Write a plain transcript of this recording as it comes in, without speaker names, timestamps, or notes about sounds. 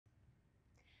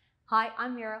Hi,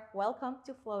 I'm Mira. Welcome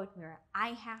to Flow with Mira. I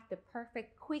have the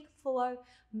perfect quick flow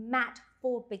mat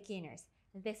for beginners.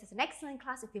 This is an excellent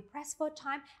class if you press for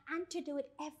time and to do it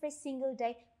every single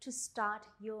day to start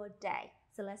your day.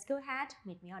 So let's go ahead,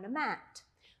 meet me on the mat.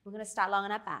 We're going to start lying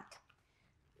on our back.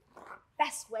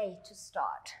 Best way to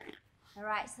start. All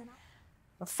right, so now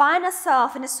we'll find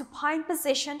ourselves in a supine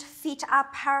position, feet are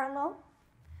parallel.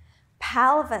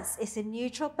 Pelvis is in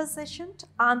neutral position,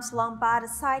 arms long by the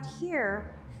side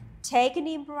here. Take a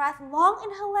deep breath, long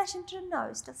inhalation to the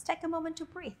nose. Let's take a moment to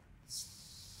breathe.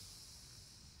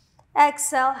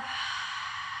 Exhale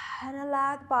and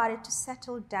allow the body to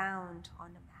settle down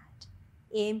on the mat.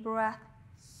 In breath.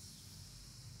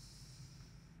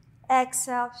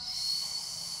 Exhale.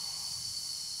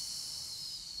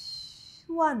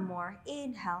 One more.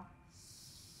 Inhale.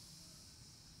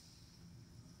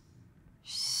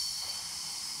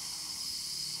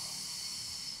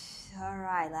 All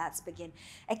right, let's begin.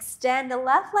 Extend the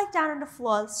left leg down on the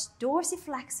floor,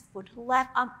 dorsiflex foot, left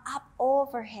arm up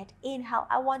overhead. Inhale,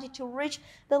 I want you to reach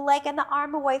the leg and the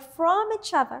arm away from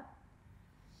each other.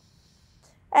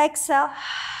 Exhale,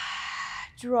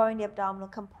 drawing the abdominal,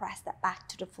 compress that back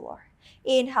to the floor.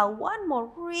 Inhale, one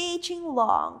more, reaching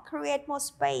long, create more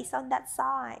space on that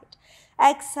side.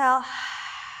 Exhale,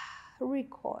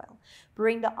 recoil.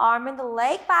 Bring the arm and the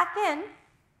leg back in.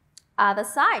 Other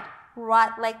side.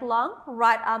 Right leg long,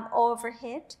 right arm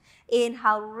overhead.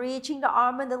 Inhale, reaching the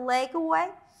arm and the leg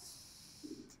away.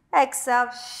 Exhale,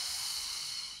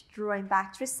 drawing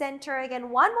back to center again.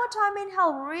 One more time,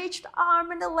 inhale, reach the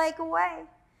arm and the leg away.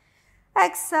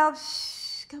 Exhale,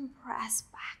 compress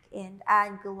back in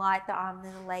and glide the arm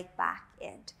and the leg back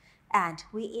in. And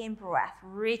we in breath,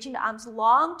 reaching the arms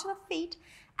long to the feet.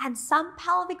 And some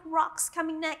pelvic rocks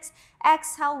coming next.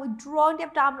 Exhale, we're drawing the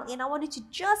abdominal in. I want you to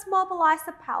just mobilize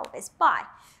the pelvis by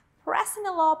pressing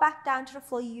the lower back down to the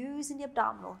floor using the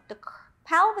abdominal. The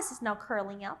pelvis is now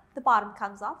curling up. The bottom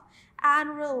comes off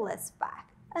and release back.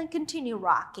 And continue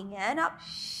rocking and up.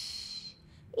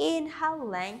 Inhale,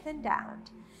 lengthen down.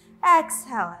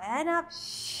 Exhale and up.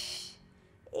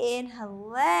 Inhale,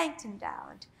 lengthen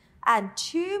down. And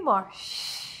two more.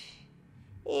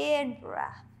 In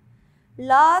breath.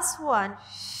 Last one.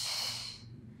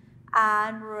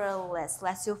 And release.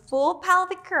 Let's do full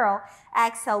pelvic curl.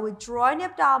 Exhale, we're drawing the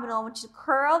abdominal. I want you to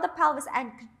curl the pelvis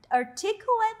and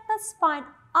articulate the spine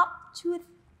up to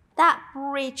that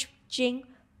bridging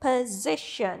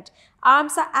position.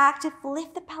 Arms are active.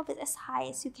 Lift the pelvis as high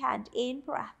as you can. In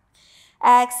breath.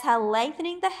 Exhale,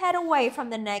 lengthening the head away from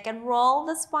the neck and roll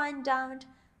the spine down.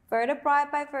 Vertebra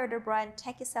by vertebra, and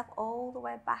take yourself all the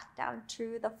way back down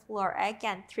to the floor.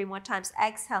 Again, 3 more times.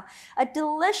 Exhale. A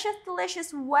delicious,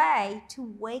 delicious way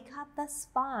to wake up the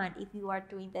spine if you are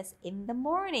doing this in the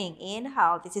morning.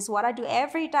 Inhale. This is what I do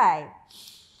every day.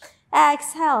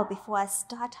 Exhale before I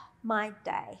start my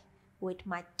day with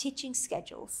my teaching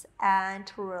schedules and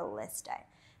release day.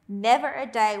 Never a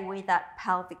day without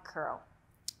pelvic curl.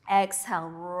 Exhale,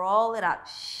 roll it up.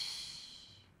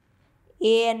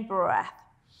 In breath.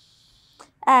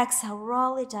 Exhale,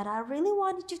 roll it down. I really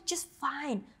want you to just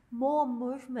find more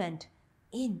movement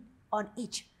on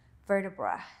each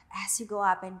vertebra as you go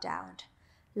up and down.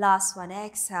 Last one,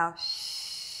 exhale.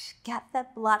 Get the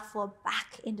blood flow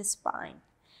back in the spine.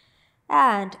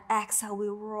 And exhale, we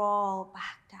roll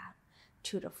back down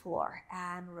to the floor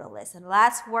and release. And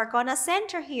let's work on a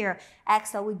center here.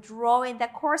 Exhale, we draw in the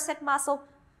corset muscle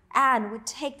and we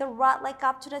take the right leg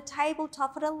up to the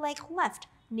tabletop for the leg left,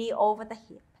 knee over the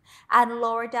hip. And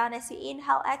lower down as you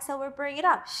inhale, exhale, we bring it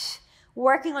up.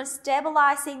 Working on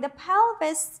stabilizing the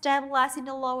pelvis, stabilizing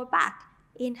the lower back.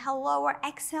 Inhale, lower,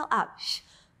 exhale, up.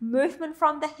 Movement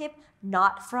from the hip,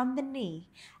 not from the knee.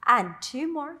 And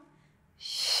 2 more.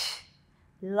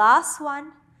 Last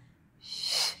one.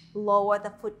 Lower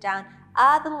the foot down,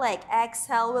 other leg.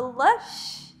 Exhale, we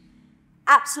lift.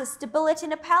 Absolute stability in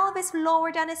the pelvis,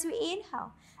 lower down as we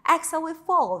inhale. Exhale, we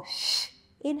fall.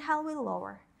 Inhale, we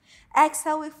lower.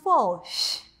 Exhale, we fall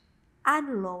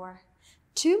and lower.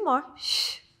 2 more.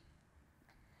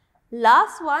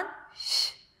 Last one.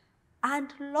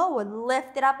 And lower.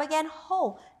 Lift it up again.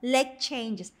 Hold. Leg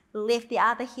changes. Lift the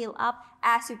other heel up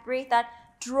as you breathe out.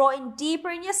 Draw in deeper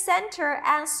in your center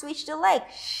and switch the leg.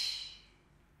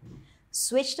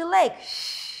 Switch the leg.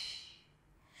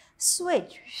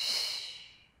 Switch.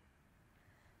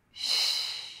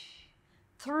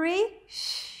 3,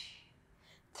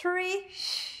 3,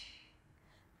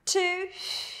 2,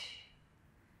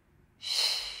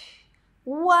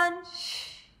 1,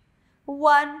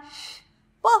 1.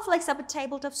 Both legs up at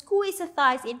tabletop. Squeeze the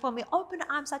thighs in for me. Open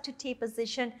the arms out to T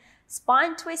position.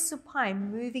 Spine twist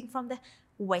supine. Moving from the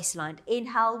waistline.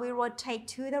 Inhale, we rotate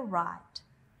to the right.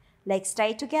 Legs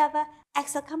stay together.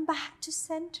 Exhale, come back to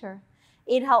center.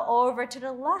 Inhale, over to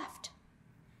the left.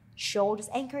 Shoulders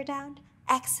anchor down.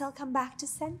 Exhale, come back to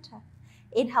center.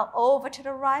 Inhale, over to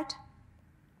the right.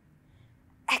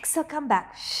 Exhale, come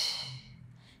back.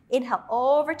 Inhale,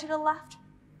 over to the left.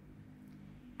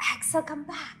 Exhale, come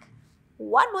back.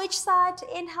 One more each side.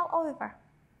 Inhale, over.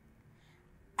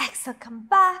 Exhale, come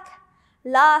back.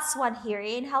 Last one here.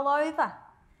 Inhale, over.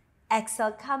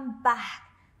 Exhale, come back.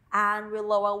 And we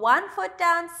lower one foot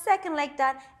down, second leg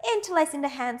down, interlacing the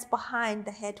hands behind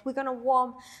the head. We're going to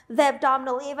warm the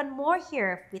abdominal even more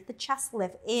here with the chest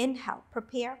lift. Inhale,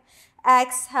 prepare.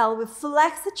 Exhale, we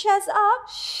flex the chest up.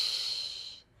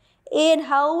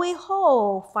 Inhale, we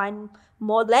hold. Find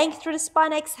more length through the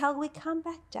spine. Exhale, we come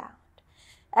back down.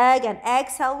 Again,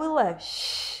 exhale, we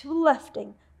lift.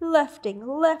 Lifting, lifting,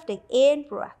 lifting. In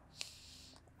breath.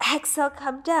 Exhale,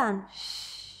 come down.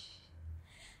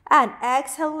 And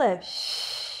exhale, lift.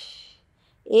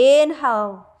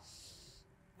 Inhale.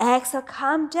 Exhale,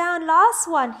 come down. Last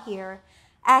one here.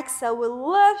 Exhale, we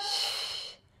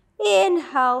lift.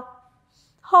 Inhale.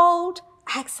 Hold.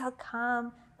 Exhale,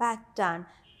 come back down.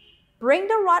 Bring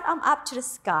the right arm up to the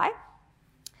sky.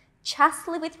 Chest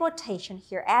lift with rotation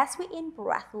here. As we in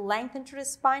breath, lengthen through the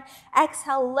spine.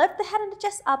 Exhale, lift the head and the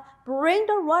chest up. Bring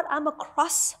the right arm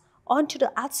across onto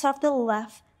the outside of the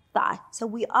left thigh. So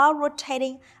we are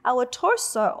rotating our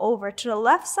torso over to the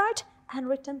left side and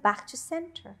return back to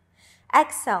center.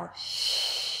 Exhale.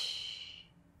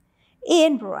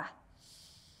 In breath.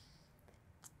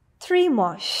 3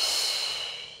 more.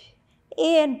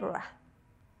 In breath.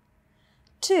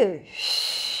 2.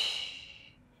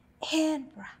 In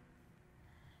breath.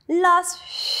 Last.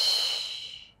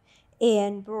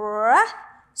 In breath.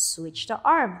 Switch the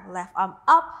arm. Left arm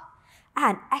up.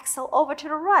 And exhale over to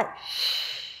the right.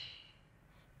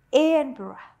 In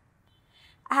breath.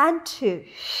 And 2.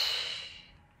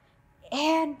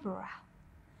 In breath.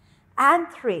 And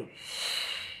 3.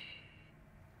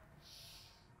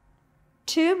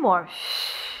 2 more.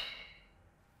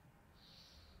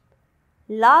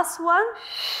 Last one.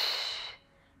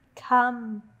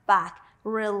 Come back.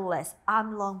 Release.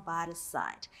 Arm long by the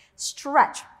side.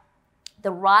 Stretch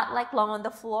the right leg long on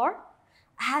the floor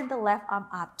and the left arm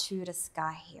up to the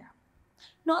sky here.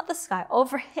 Not the sky,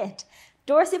 overhead.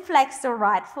 Dorsiflex the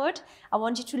right foot. I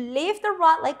want you to lift the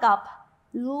right leg up.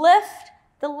 Lift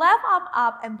the left arm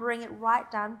up and bring it right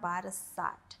down by the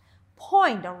side.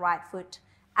 Point the right foot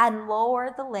and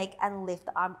lower the leg and lift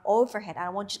the arm overhead. And I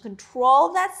want you to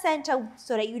control that center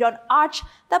so that you don't arch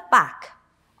the back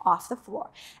off the floor.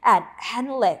 And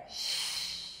lift.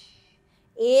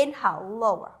 Inhale,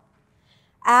 lower.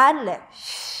 And lift.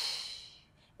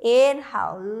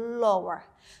 Inhale, lower.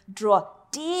 Draw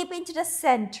deep into the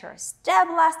center.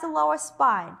 Stabilize the lower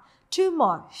spine. 2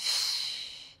 more.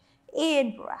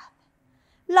 In breath.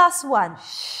 Last one.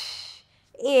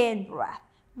 In breath.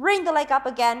 Bring the leg up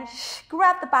again.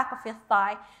 Grab the back of your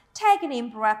thigh. Take an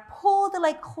in breath. Pull the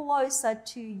leg closer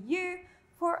to you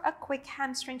for a quick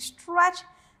hamstring stretch.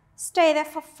 Stay there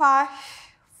for 5,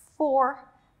 4,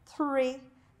 3,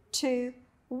 2,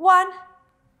 1.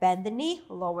 Bend the knee,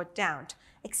 lower down.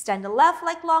 Extend the left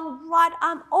leg long, right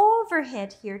arm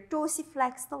overhead here.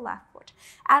 Dorsiflex the left foot.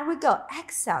 And we go.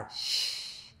 Exhale.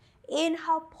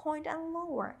 Inhale, point and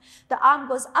lower. The arm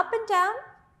goes up and down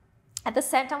at the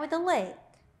same time with the leg.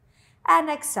 And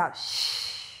exhale.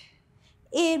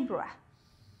 In breath.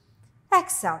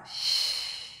 Exhale.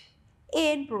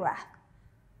 In breath.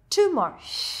 2 more.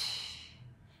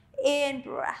 In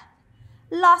breath.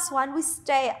 Last one, we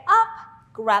stay up.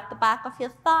 Grab the back of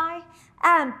your thigh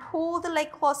and pull the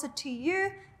leg closer to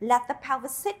you. Let the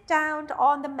pelvis sit down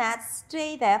on the mat.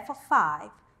 Stay there for 5,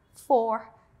 4,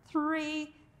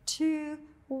 3, 2,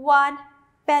 1.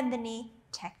 Bend the knee.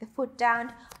 Take the foot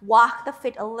down. Walk the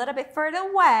feet a little bit further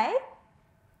away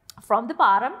from the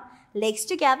bottom. Legs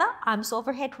together, arms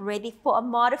overhead, ready for a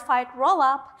modified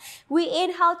roll-up. We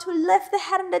inhale to lift the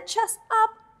head and the chest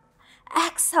up.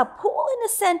 Exhale, pull in the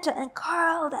center and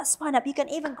curl that spine up. You can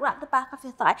even grab the back of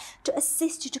your thigh to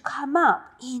assist you to come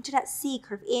up into that C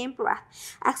curve. In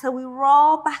breath. Exhale, we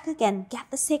roll back again. Get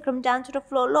the sacrum down to the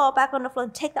floor, lower back on the floor,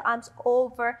 and take the arms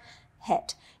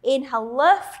overhead. Inhale,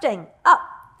 lifting up.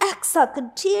 Exhale,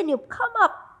 continue, come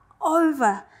up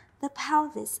over the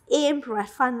pelvis. In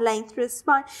breath, find length through the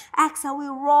spine. Exhale, we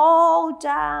roll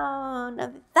down.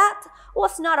 And if that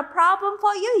was not a problem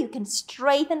for you, you can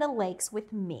straighten the legs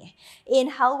with me.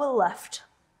 Inhale, we lift.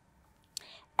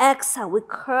 Exhale, we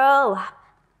curl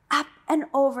up and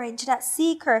over into that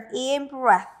C curve. In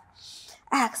breath.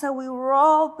 Exhale, we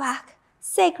roll back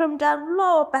Sacrum down,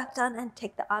 lower back down, and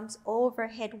take the arms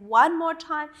overhead. One more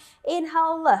time.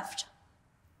 Inhale, lift.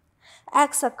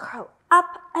 Exhale, curl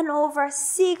up and over.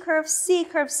 C-curve,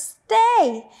 C-curve,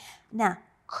 stay. Now,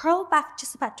 curl back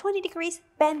just about 20 degrees.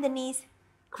 Bend the knees.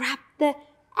 Grab the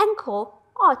ankle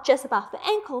or just above the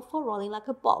ankle for rolling like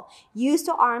a ball. Use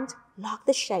the arms, lock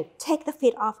the shape. Take the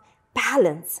feet off,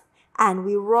 balance. And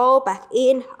we roll back.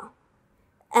 Inhale.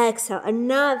 Exhale,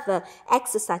 another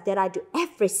exercise that I do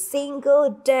every single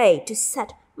day to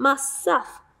set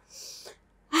myself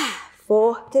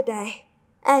for the day.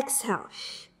 Exhale.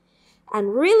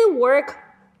 And really work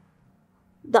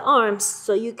the arms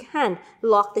so you can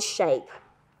lock the shape.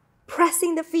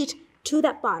 Pressing the feet to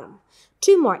that bottom.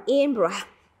 2 more. In breath.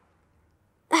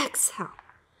 Exhale.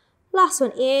 Last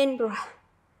one. In breath.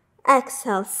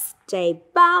 Exhale. Stay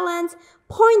balanced.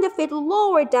 Point the feet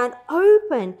lower down.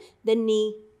 Open the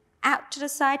knee out to the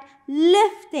side.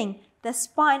 Lifting the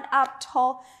spine up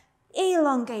tall.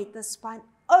 Elongate the spine.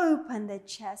 Open the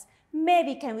chest.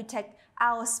 Maybe can we take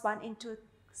our spine into a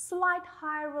slight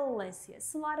high release here.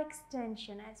 Slight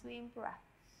extension as we in-breath.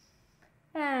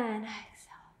 And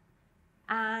exhale.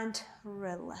 And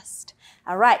release.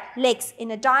 All right. Legs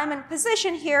in a diamond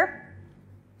position here.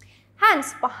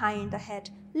 Hands behind the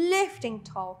head. Lifting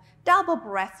tall. Double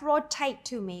breath. Rotate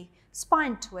to me.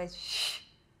 Spine twist.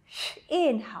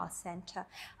 Inhale, center.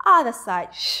 Other side.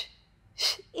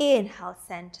 Inhale,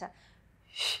 center.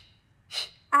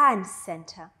 And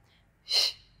center.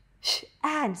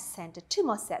 And center. 2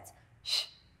 more sets.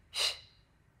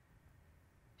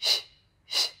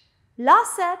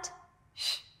 Last set.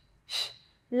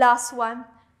 Last one.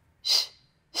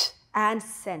 And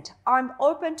center. Arm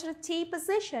open to the T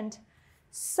positioned.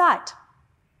 Side.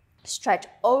 Stretch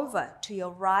over to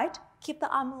your right. Keep the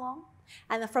arm long.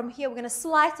 And then from here, we're going to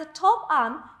slide the top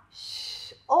arm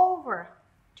over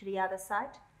to the other side.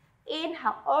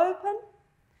 Inhale, open.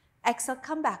 Exhale,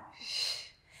 come back.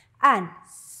 And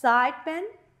side bend.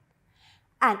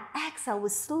 And exhale, we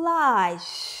slide.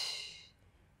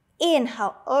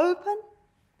 Inhale, open.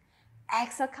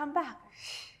 Exhale, come back.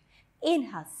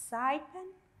 Inhale, side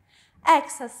bend.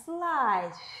 Exhale,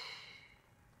 slide.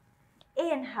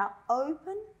 Inhale,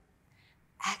 open.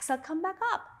 Exhale, come back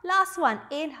up. Last one.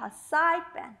 Inhale, side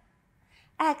bend.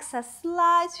 Exhale,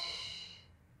 slide.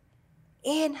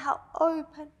 Inhale,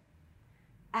 open.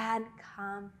 And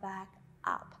come back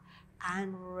up.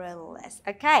 And release.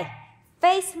 Okay.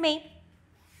 Face me.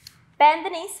 Bend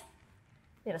the knees.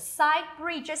 Little side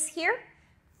bridges here.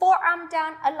 Forearm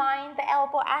down. Align the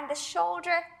elbow and the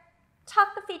shoulder.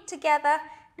 Tuck the feet together.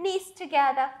 Knees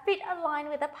together. Feet aligned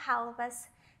with the pelvis.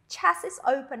 Chest is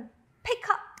open. Pick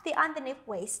up the underneath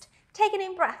waist. Take an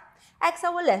in-breath.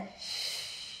 Exhale, we lift.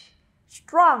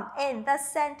 Strong in the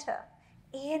center.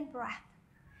 In-breath.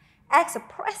 Exhale,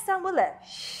 press down, we lift.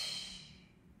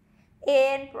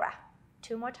 In-breath.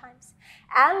 2 more times.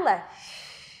 And lift.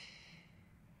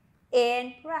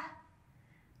 In-breath.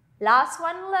 Last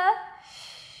one, lift.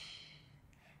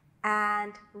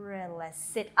 And release.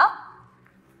 Sit up.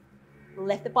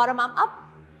 Lift the bottom arm up.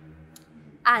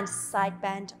 And side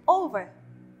bend over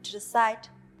to the side,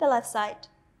 the left side,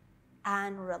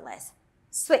 and release.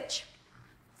 Switch.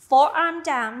 Forearm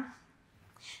down.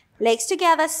 Legs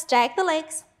together, stack the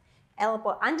legs.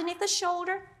 Elbow underneath the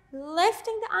shoulder,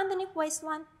 lifting the underneath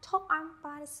waistline, top arm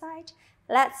by the side.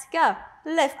 Let's go.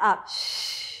 Lift up.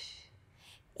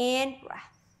 In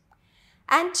breath.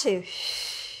 And 2.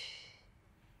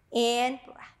 In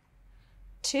breath.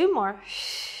 2 more.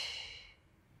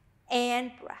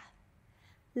 And breath.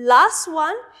 Last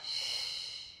one.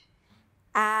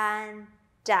 And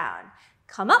down.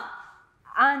 Come up.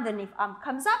 Underneath arm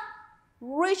comes up.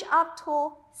 Reach up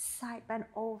tall. Side bend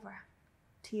over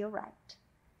to your right.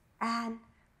 And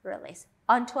release.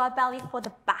 Onto our belly for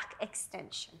the back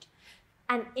extension.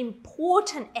 An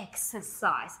important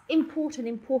exercise. Important,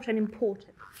 important,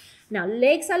 important. Now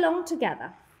legs are long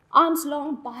together. Arms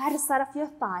long by the side of your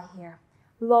thigh here.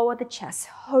 Lower the chest.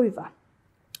 Hover.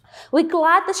 We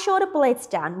glide the shoulder blades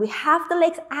down. We have the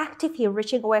legs active here,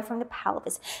 reaching away from the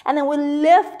pelvis. And then we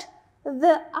lift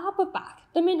the upper back,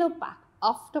 the middle back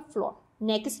off the floor.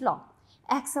 Neck is long.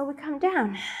 Exhale, we come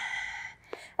down.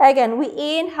 Again, we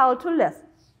inhale to lift.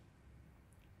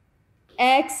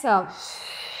 Exhale.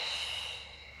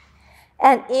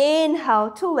 And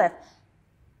inhale to lift.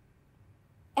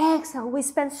 Exhale. We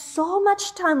spend so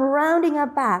much time rounding our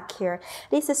back here.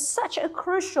 This is such a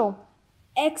crucial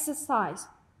exercise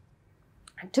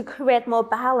to create more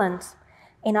balance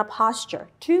in our posture.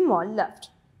 2 more,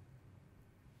 lift.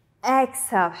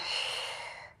 Exhale.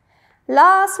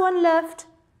 Last one, lift.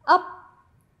 Up.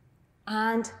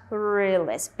 And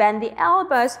release. Bend the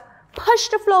elbows. Push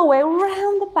the floor away,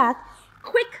 round the back.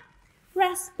 Quick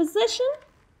rest position.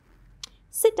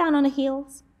 Sit down on the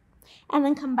heels. And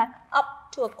then come back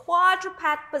up to a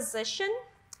quadruped position.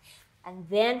 And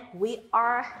then we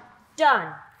are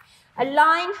done.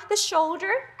 Align the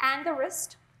shoulder and the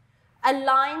wrist.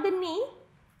 Align the knee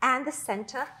and the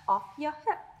center of your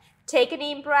hip. Take a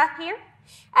deep breath here.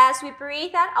 As we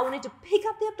breathe out, I want you to pick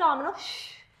up the abdominal.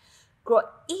 Go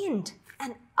in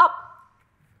and up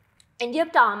in the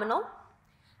abdominal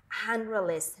and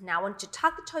release. Now I want you to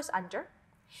tuck the toes under.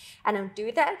 And I'm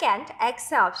doing that again. To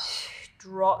exhale,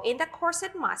 draw in the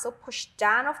corset muscle, push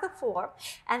down off the floor.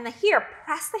 And then here,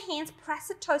 press the hands, press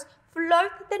the toes,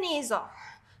 float the knees off.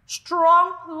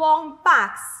 Strong, long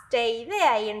back. Stay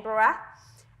there in breath.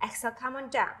 Exhale, come on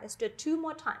down. Let's do it 2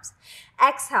 more times.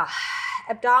 Exhale,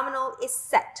 abdominal is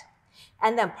set.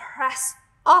 And then press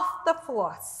off the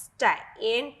floor. Stay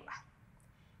in.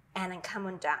 And then come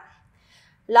on down.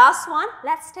 Last one.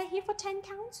 Let's stay here for 10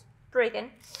 counts. Breathe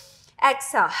in.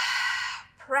 Exhale.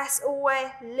 Press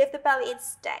away. Lift the belly and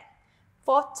stay.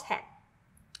 For 10,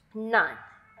 9,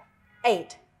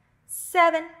 8,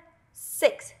 7,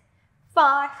 6,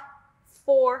 5,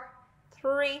 4,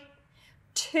 3,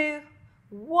 2,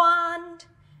 1.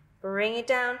 Bring it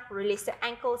down. Release the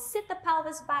ankles. Sit the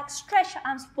pelvis back. Stretch your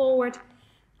arms forward.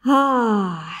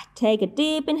 Take a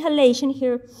deep inhalation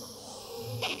here.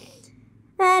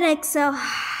 And exhale.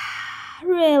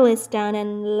 Release down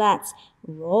and let's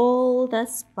roll the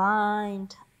spine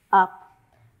up,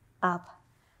 up,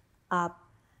 up.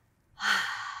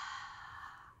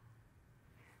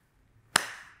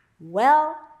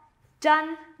 Well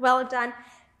done, well done.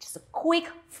 Just a quick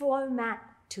flow mat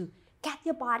to get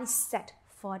your body set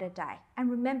for the day. And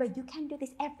remember, you can do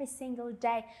this every single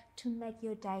day to make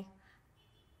your day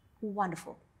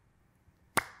wonderful.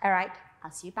 All right,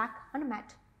 I'll see you back on the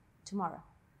mat tomorrow.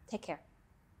 Take care.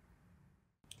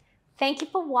 Thank you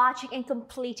for watching and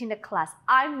completing the class.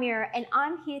 I'm Mira and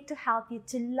I'm here to help you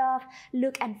to love,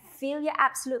 look and feel your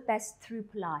absolute best through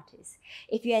Pilates.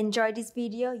 If you enjoyed this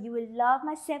video, you will love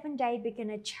my 7-day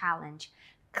beginner challenge.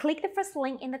 Click the first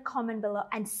link in the comment below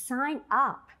and sign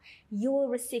up. You will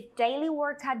receive daily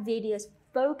workout videos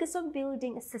focused on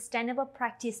building a sustainable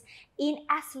practice in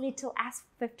as little as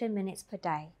 15 minutes per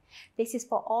day. This is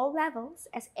for all levels,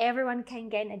 as everyone can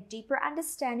gain a deeper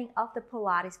understanding of the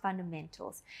Pilates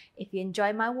fundamentals. If you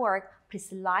enjoy my work,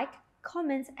 please like,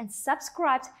 comment, and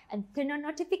subscribe and turn on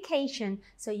notifications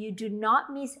so you do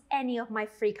not miss any of my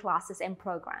free classes and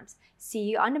programs. See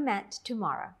you on the mat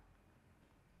tomorrow.